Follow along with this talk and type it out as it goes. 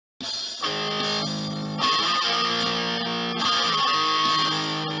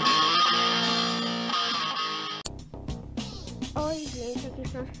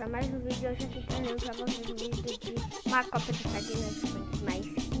Siga-nos para mais um vídeo. Hoje eu estou trazendo para vocês um vídeo de uma cópia de Siga-nos, mas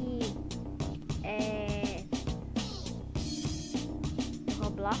que é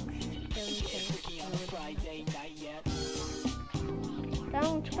Roblox.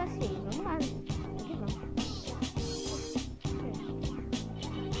 Então, tipo assim, vamos lá. Aqui vamos.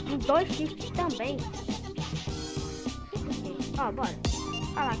 Os dois tipos também. Ó, bora.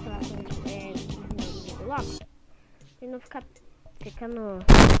 Olha lá aquela coisa logo. E não ficar ficando.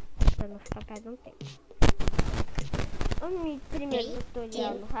 Pra não ficar perdendo tempo. Vamos primeiro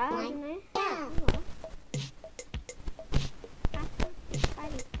tutorial no rádio, né?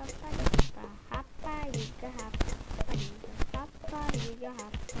 Rapariga.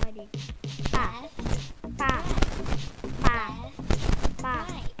 Pá.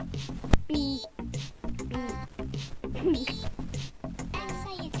 Pi. That's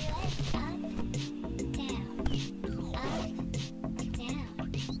how you do it. Up, down. That's how you do it. Left,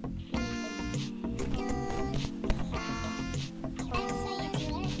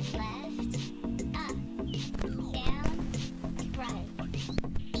 up, down, right.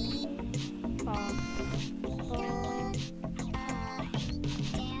 Down, up.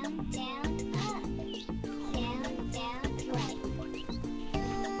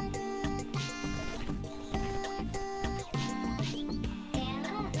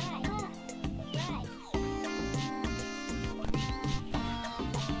 right.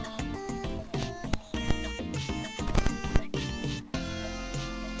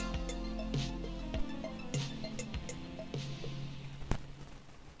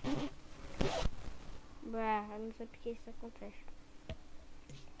 Eu não sei porque isso acontece.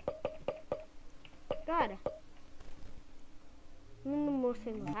 Agora, não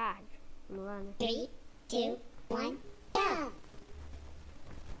mostrei no rádio, no lá, né? 3, 2, 1,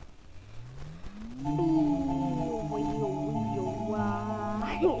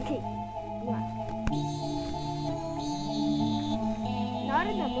 go! Na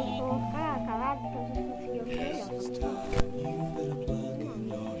hora da música eu vou ficar calado pra vocês conseguirem ouvir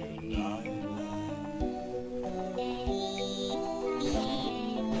melhor.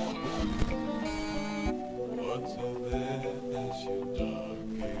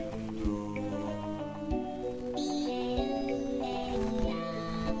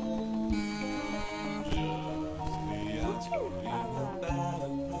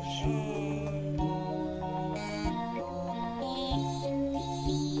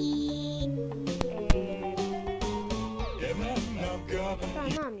 Qual é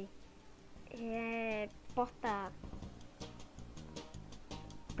o nome? É porta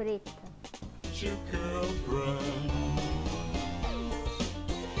preta. Your girlfriend.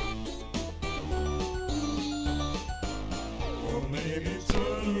 Or maybe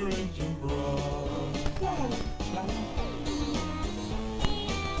turn her into broad.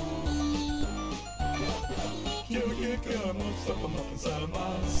 Kill, I'm up, stuff them up inside of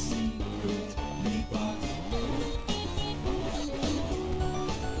my secret meat box.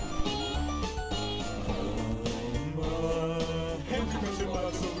 Hands across your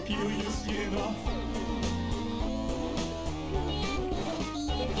body so we peel your skin off.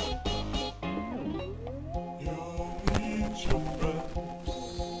 You'll reach your breath.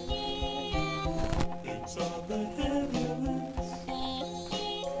 It's all the heavens.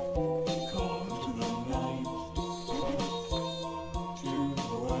 Call to the night. To the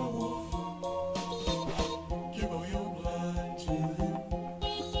werewolf. Give all your blood to him.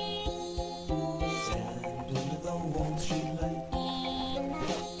 Stand under the warm street light.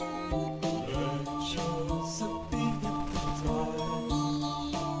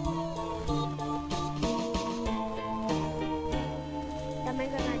 Também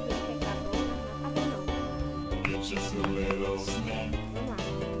ganhadinha que acabou. Não acabou não. It's just a little snack. Vamos lá.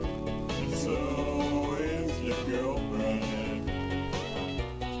 And so is your girlfriend.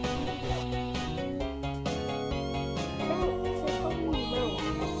 Você como um irmão.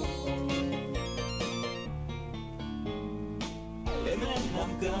 And then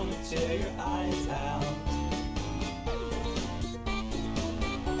I'm gonna tear your eyes out.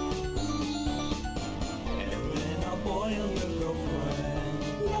 And then I'll boil your girlfriend.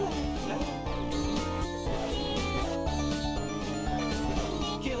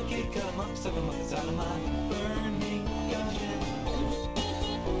 Kill, cut 'em up, stuff 'em up inside of my burning gun.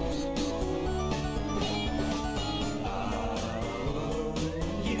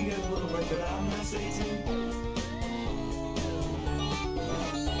 You got a little right that I'm not Satan.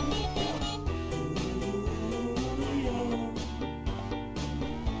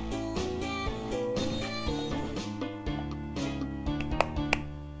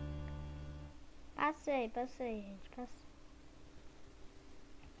 Passei, gente. Passei.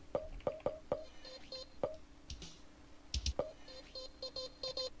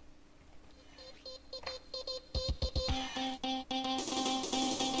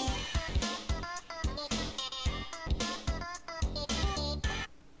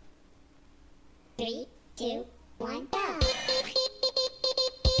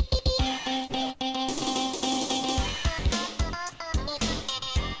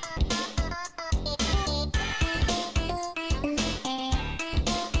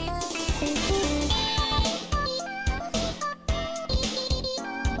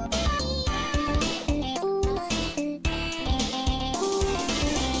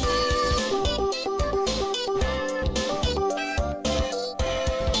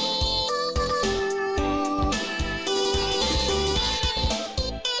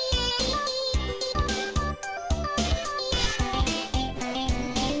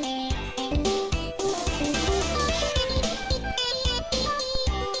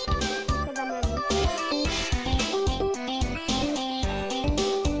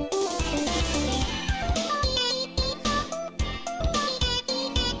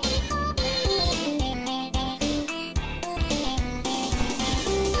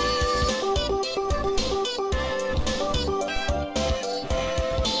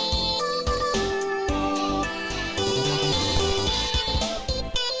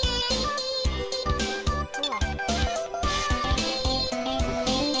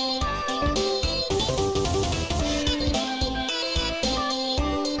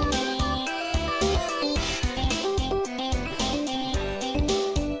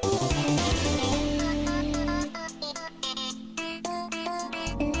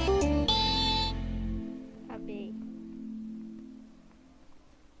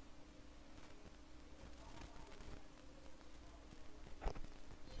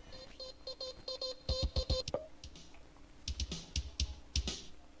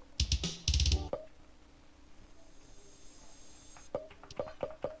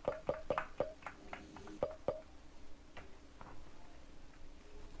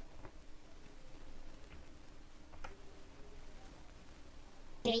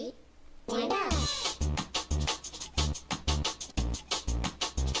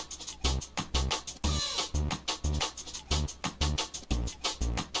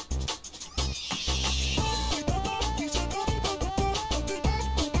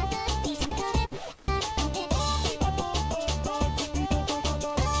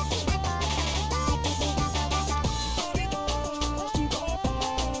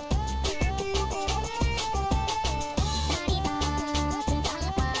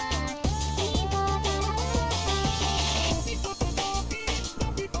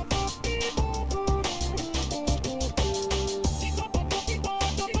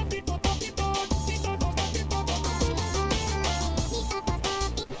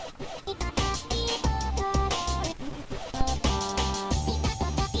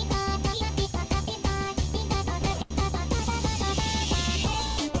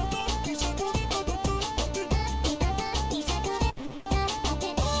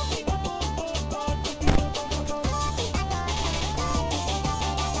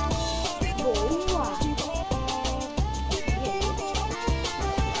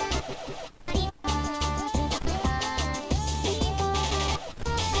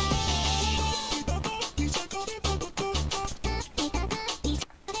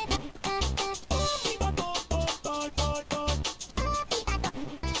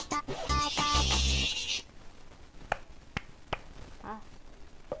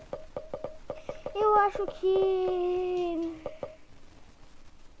 acho que...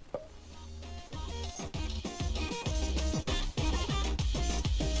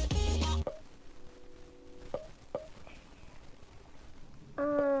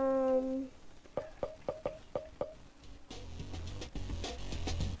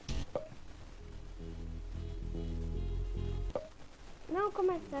 Não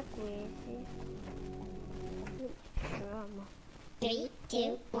começar com esse. Chama. 3,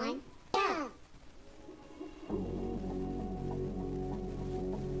 2, 1, go!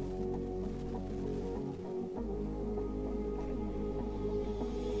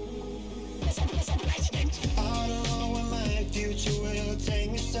 I don't know where my future will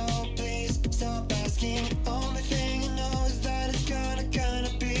take me, so please stop asking. Only thing I know is that it's gonna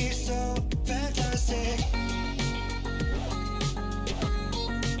be so fantastic.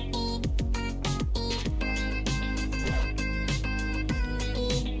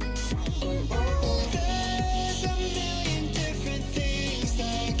 Oh, there's a million different things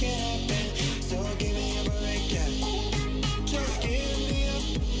that can happen, so give me a break, yeah. Just give me a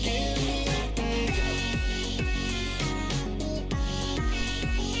break.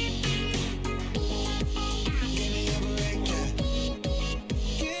 Give me a break, yeah.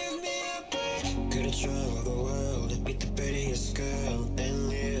 Give me a break. Could have traveled the world, be the prettiest girl, and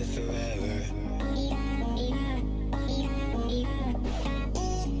live forever.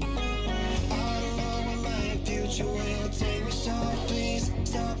 I don't know where my future will take me, so please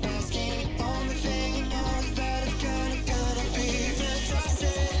stop asking. Only thing I know is that it's gonna be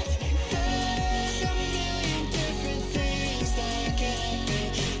fantastic. There's a million different things that can happen,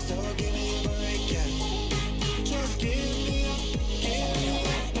 so give me a break, yeah. Just give me a break. Give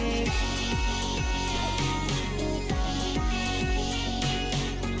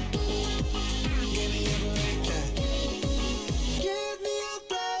me a break, yeah. Give me a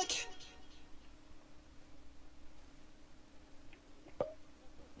break.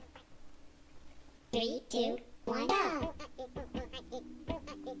 3, 2, 1, go!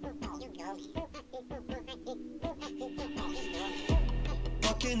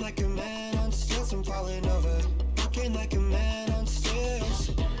 Walking like a man on stilts, I'm falling over. Walking like a man on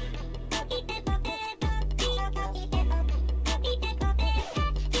stilts.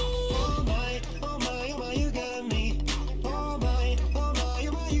 Oh my, oh my, oh my, you got me. Oh my, oh my,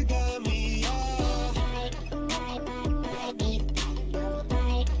 oh my, you got me. Oh.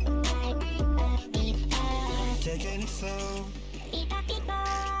 Taking it slow,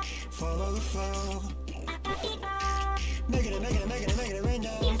 follow the flow. Making it rain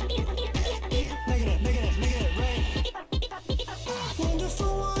down. Making it rain.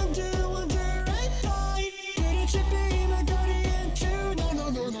 Wonderful wonder, wonder right by. Couldn't you be my guardian too? No, no,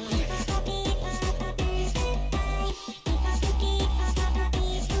 no, no.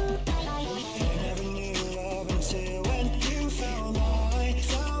 I never knew love until when you found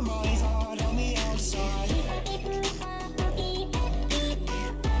my heart on the outside.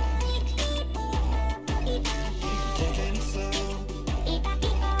 Taking it slow,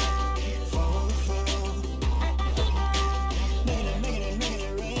 follow the flow. Making it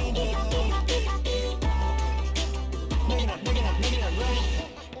rain down. Making it rain.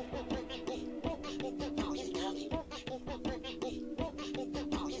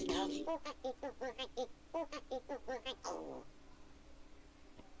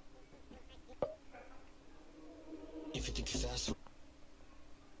 If you think you're fast,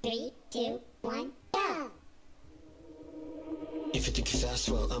 3, 2, 1, go! if you think you're fast,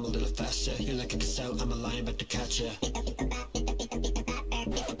 well, I'm a little faster. You're like a gazelle, I'm a lion, but to catch ya.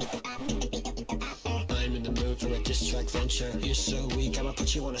 I'm in the mood for a diss track venture. You're so weak, I'ma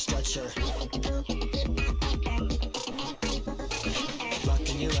put you on a stretcher.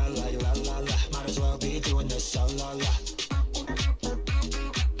 Blocking you out like la la la. Might as well be doing this, so la la.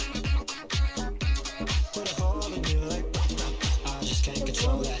 Put a hole in you like I just can't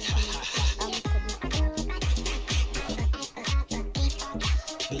control that. Ha ha ha.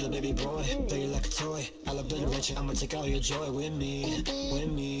 Little baby boy, play you like a toy. I'll obliterate you, I'ma take all your joy with me. With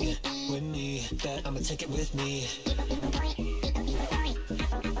me, with me. Bet I'ma take it with me. With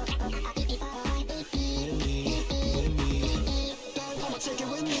me, with me. Bet I'ma take it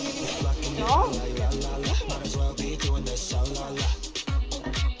with me. Blocking you out like la la la. Might as well be doing this, so la la.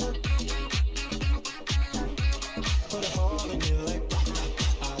 Put a hole in you like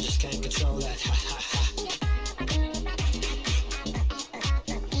I just can't control that. Ha ha ha.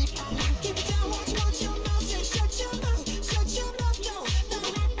 Keep it down, watch your mouth and shut your mouth no,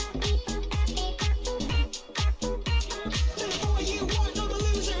 no.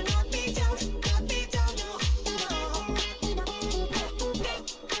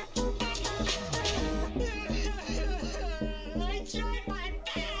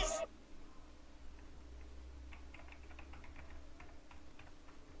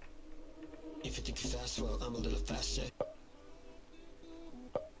 you think you're fast, well, I'm a little faster.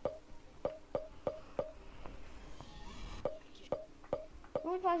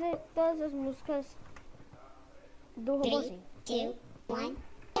 Vamos fazer todas as músicas do robozinho. 3, 2, 1,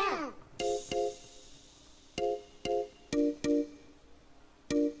 go!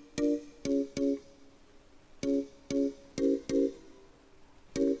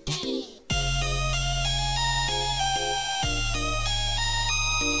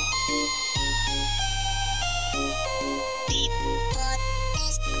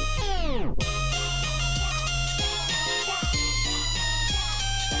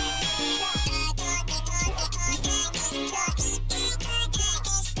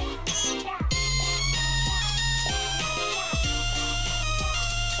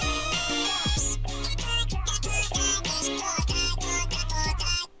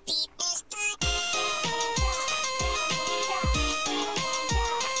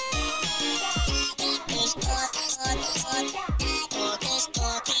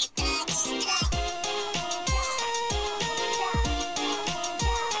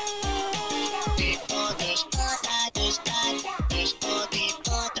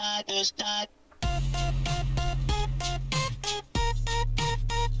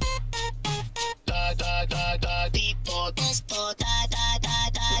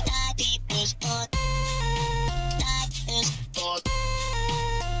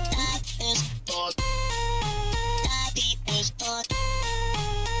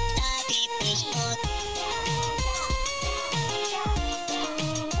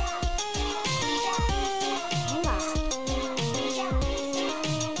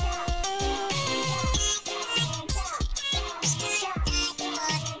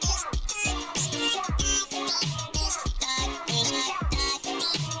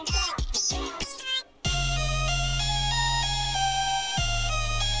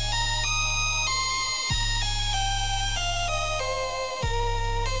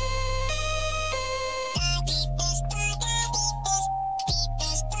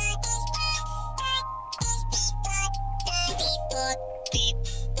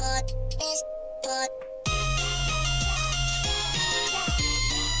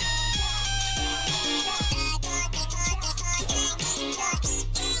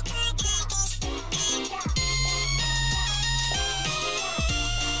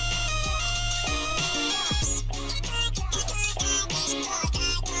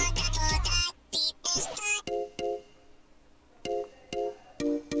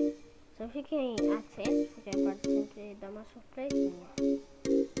 Só fiquem atentos, porque pode sempre dar uma surpresinha.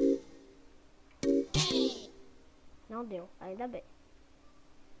 Não deu, ainda bem.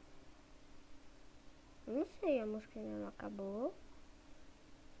 Não sei, a música ainda não acabou.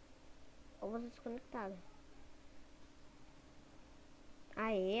 Ou vocês desconectaram.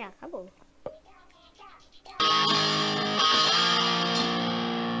 Aê, acabou.